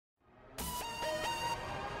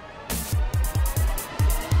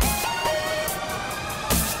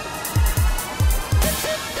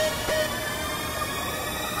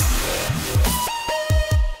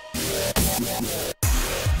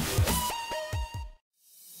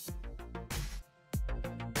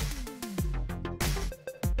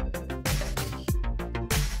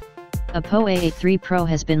Oppo A83 Pro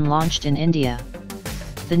has been launched in India.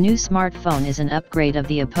 The new smartphone is an upgrade of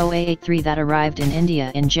the Oppo A83 that arrived in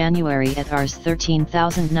India in January at Rs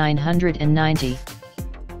 13,990.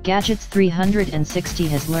 Gadgets 360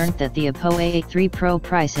 has learnt that the Oppo A83 Pro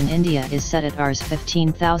price in India is set at Rs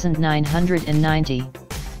 15,990.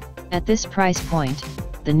 At this price point,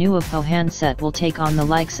 the new Oppo handset will take on the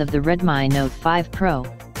likes of the Redmi Note 5 Pro,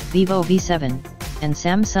 Vivo V7, and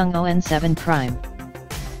Samsung On7 Prime.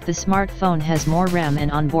 The smartphone has more RAM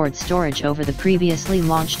and onboard storage over the previously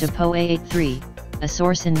launched Oppo A83, a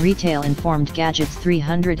source in retail informed Gadgets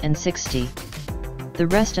 360. The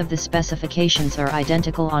rest of the specifications are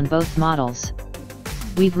identical on both models.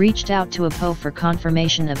 We've reached out to Oppo for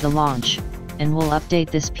confirmation of the launch, and we'll update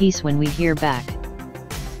this piece when we hear back.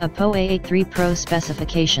 Oppo A83 Pro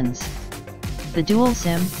specifications. The dual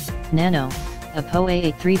SIM, Nano, Oppo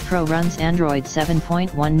A83 Pro runs Android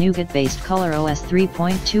 7.1 Nougat-based ColorOS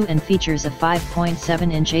 3.2 and features a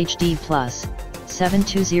 5.7-inch HD+,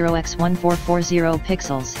 720x1440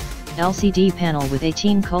 pixels, LCD panel with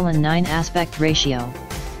 18:9 aspect ratio.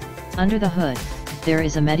 Under the hood, there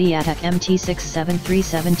is a MediaTek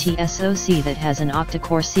MT6737T SoC that has an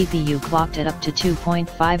octa-core CPU clocked at up to 2.5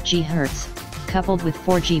 GHz, coupled with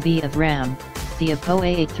 4 GB of RAM. The Oppo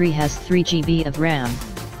A83 has 3 GB of RAM.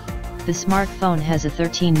 The smartphone has a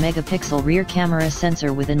 13 megapixel rear camera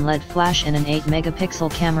sensor with in-LED flash and an 8 megapixel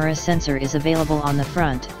camera sensor is available on the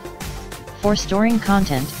front. For storing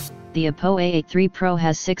content, the Oppo A83 Pro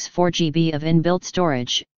has 4 GB of inbuilt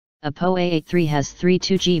storage. Oppo A83 has 2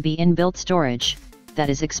 GB inbuilt storage, that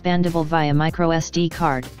is expandable via microSD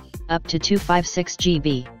card, up to 256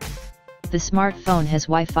 GB. The smartphone has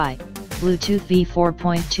Wi-Fi, Bluetooth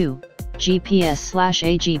V4.2,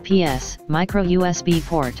 GPS/AGPS, micro USB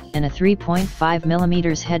port, and a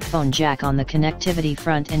 3.5mm headphone jack on the connectivity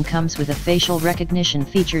front, and comes with a facial recognition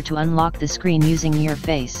feature to unlock the screen using your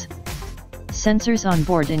face. Sensors on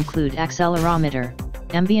board include accelerometer,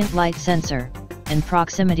 ambient light sensor, and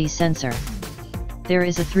proximity sensor. There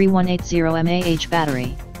is a 3180 mAh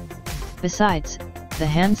battery. Besides, the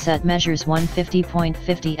handset measures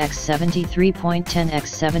 150.50 x 73.10 x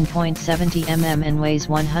 7.70 mm and weighs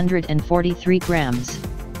 143 grams.